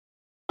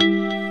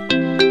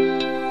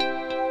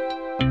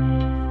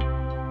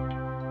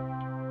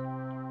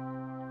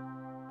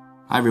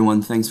Hi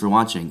everyone, thanks for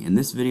watching. In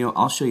this video,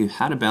 I'll show you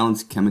how to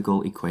balance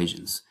chemical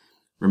equations.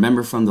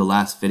 Remember from the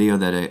last video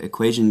that an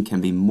equation can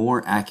be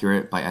more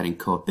accurate by adding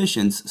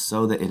coefficients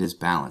so that it is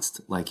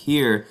balanced. Like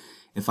here,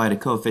 if I had a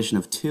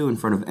coefficient of 2 in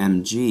front of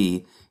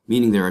Mg,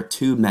 meaning there are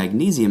 2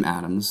 magnesium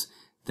atoms,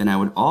 then I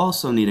would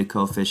also need a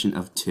coefficient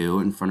of 2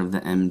 in front of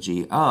the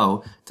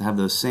MgO to have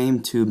those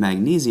same 2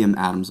 magnesium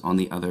atoms on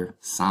the other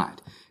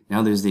side.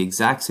 Now there's the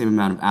exact same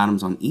amount of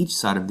atoms on each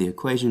side of the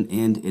equation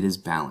and it is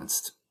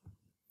balanced.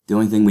 The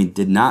only thing we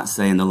did not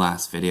say in the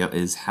last video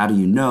is how do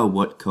you know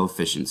what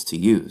coefficients to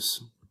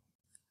use?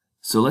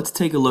 So let's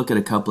take a look at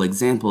a couple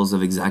examples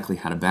of exactly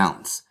how to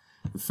balance.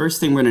 The first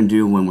thing we're going to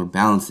do when we're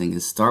balancing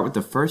is start with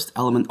the first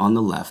element on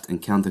the left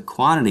and count the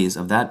quantities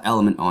of that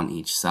element on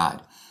each side.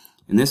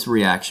 In this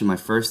reaction, my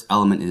first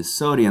element is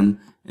sodium,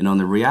 and on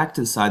the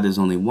reactant side there's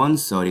only one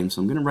sodium,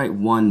 so I'm going to write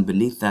 1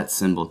 beneath that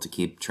symbol to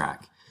keep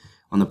track.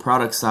 On the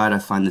product side, I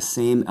find the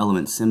same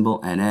element symbol,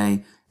 Na.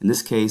 In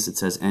this case, it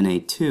says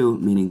Na2,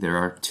 meaning there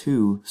are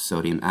 2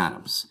 sodium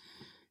atoms.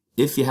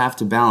 If you have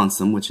to balance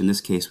them, which in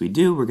this case we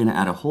do, we're going to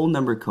add a whole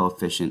number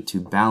coefficient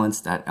to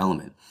balance that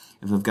element.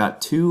 If I've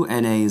got 2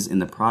 Nas in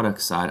the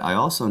product side, I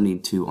also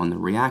need 2 on the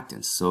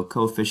reactants. So a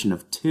coefficient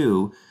of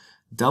 2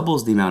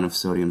 doubles the amount of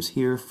sodiums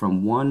here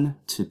from 1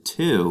 to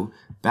 2,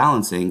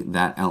 balancing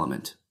that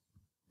element.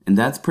 And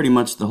that's pretty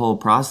much the whole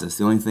process.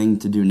 The only thing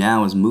to do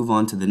now is move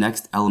on to the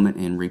next element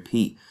and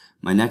repeat.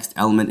 My next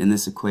element in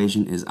this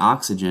equation is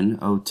oxygen.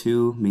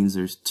 O2 means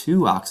there's 2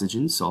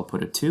 oxygens, so I'll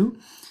put a 2.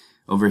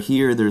 Over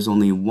here, there's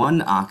only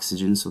 1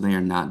 oxygen, so they are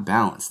not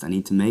balanced. I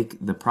need to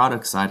make the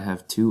product side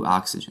have 2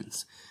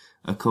 oxygens.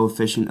 A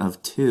coefficient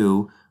of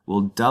 2 will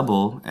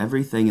double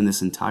everything in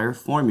this entire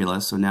formula,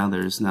 so now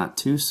there's not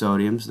 2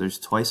 sodiums, there's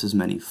twice as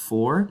many,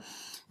 4.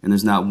 And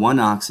there's not 1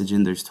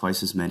 oxygen, there's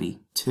twice as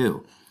many,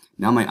 2.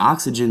 Now my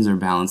oxygens are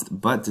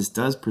balanced, but this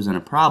does present a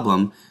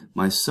problem.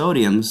 My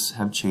sodiums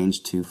have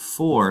changed to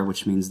 4,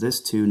 which means this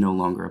 2 no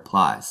longer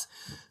applies.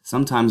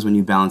 Sometimes when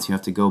you balance, you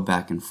have to go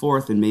back and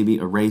forth and maybe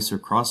erase or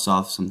cross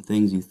off some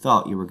things you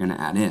thought you were going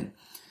to add in.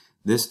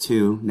 This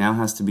 2 now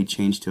has to be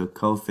changed to a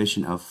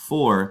coefficient of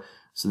 4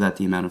 so that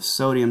the amount of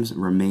sodiums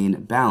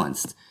remain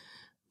balanced.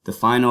 The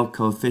final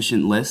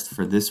coefficient list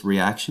for this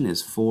reaction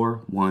is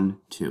 4, 1,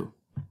 2.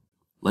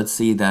 Let's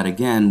see that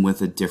again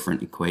with a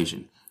different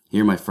equation.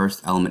 Here my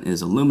first element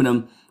is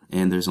aluminum,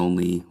 and there's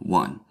only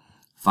 1.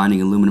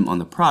 Finding aluminum on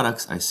the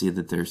products, I see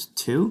that there's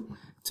 2.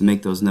 To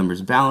make those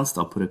numbers balanced,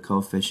 I'll put a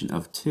coefficient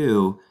of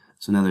 2,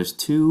 so now there's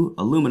 2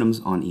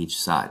 aluminums on each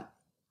side.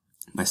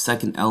 My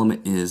second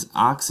element is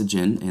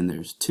oxygen, and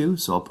there's 2,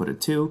 so I'll put a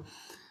 2.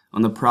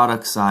 On the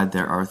product side,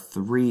 there are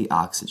 3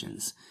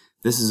 oxygens.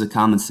 This is a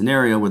common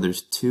scenario where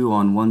there's 2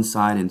 on one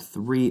side and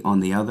 3 on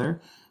the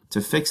other.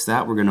 To fix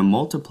that, we're going to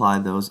multiply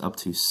those up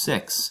to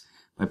 6.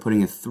 By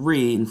putting a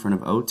 3 in front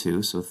of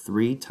O2, so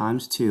 3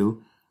 times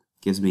 2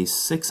 gives me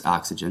 6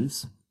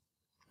 oxygens.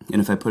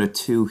 And if I put a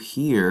 2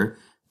 here,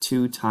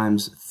 2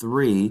 times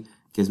 3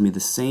 gives me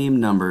the same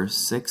number,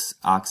 6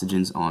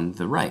 oxygens on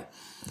the right.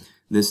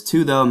 This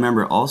 2, though,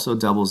 remember, also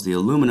doubles the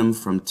aluminum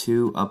from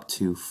 2 up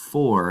to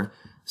 4.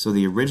 So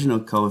the original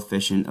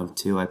coefficient of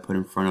 2 I put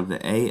in front of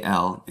the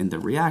Al, and the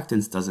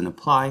reactants doesn't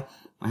apply.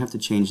 I have to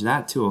change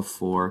that to a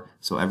 4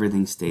 so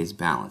everything stays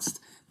balanced.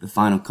 The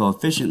final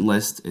coefficient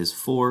list is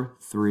 4,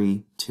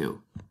 3,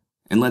 2.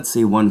 And let's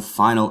see one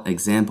final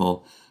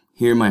example.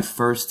 Here my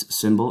first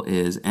symbol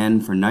is N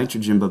for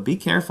nitrogen, but be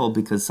careful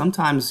because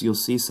sometimes you'll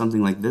see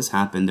something like this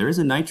happen. There is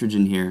a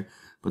nitrogen here,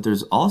 but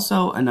there's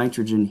also a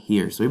nitrogen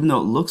here. So even though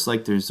it looks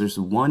like there's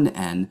one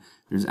N,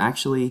 there's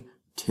actually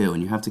 2,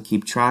 and you have to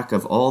keep track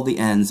of all the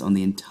N's on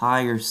the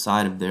entire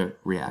side of the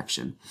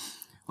reaction.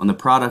 On the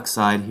product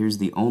side, here's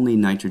the only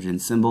nitrogen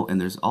symbol,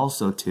 and there's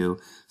also 2,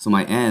 so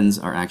my N's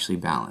are actually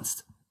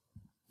balanced.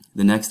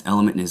 The next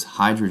element is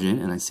hydrogen,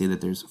 and I see that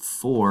there's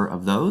 4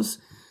 of those.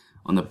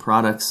 On the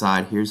product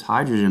side, here's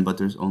hydrogen, but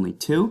there's only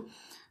 2.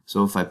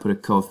 So if I put a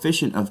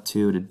coefficient of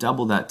 2 to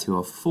double that to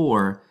a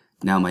 4,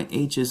 now my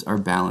H's are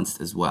balanced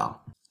as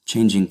well.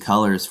 Changing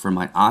colors for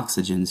my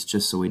oxygens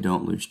just so we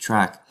don't lose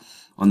track.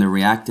 On the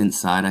reactant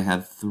side, I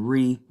have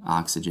 3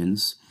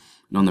 oxygens.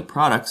 And on the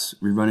products,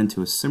 we run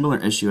into a similar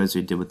issue as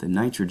we did with the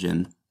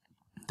nitrogen.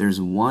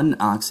 There's 1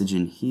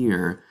 oxygen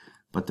here,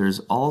 but there's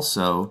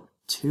also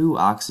 2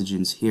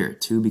 oxygens here,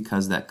 2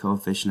 because that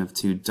coefficient of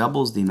 2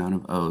 doubles the amount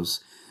of O's.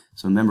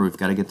 So remember, we've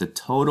got to get the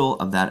total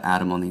of that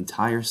atom on the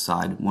entire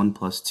side. 1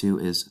 plus 2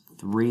 is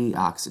 3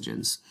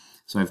 oxygens.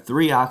 So I have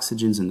 3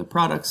 oxygens in the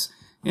products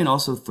and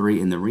also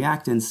 3 in the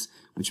reactants,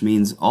 which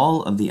means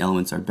all of the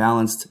elements are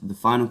balanced. The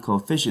final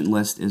coefficient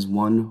list is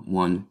 1,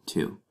 1,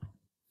 2.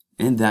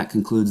 And that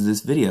concludes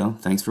this video.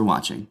 Thanks for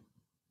watching.